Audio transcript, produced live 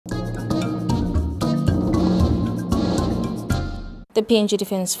The PNG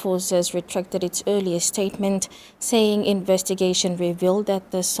Defence Forces retracted its earlier statement, saying investigation revealed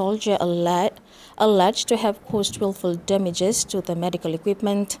that the soldier alleged to have caused willful damages to the medical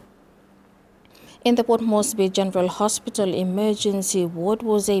equipment. In the Port Moresby General Hospital emergency ward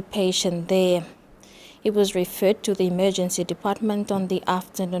was a patient there. He was referred to the emergency department on the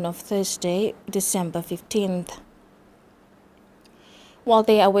afternoon of Thursday, December 15th. While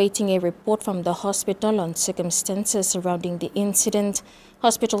they are awaiting a report from the hospital on circumstances surrounding the incident,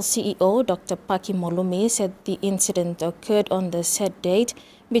 hospital CEO Dr Paki Molumi said the incident occurred on the said date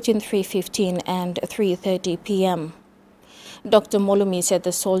between 3:15 and 3:30 p.m. Dr Molumi said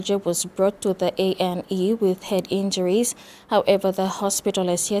the soldier was brought to the A&E with head injuries. However, the hospital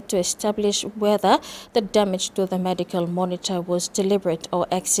has yet to establish whether the damage to the medical monitor was deliberate or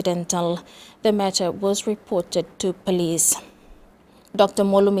accidental. The matter was reported to police. Dr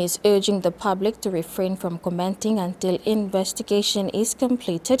Molumi is urging the public to refrain from commenting until investigation is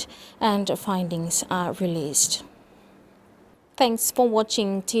completed and findings are released. Thanks for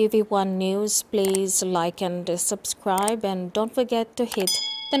watching TV1 News. Please like and subscribe, and don't forget to hit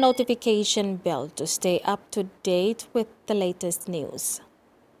the notification bell to stay up to date with the latest news.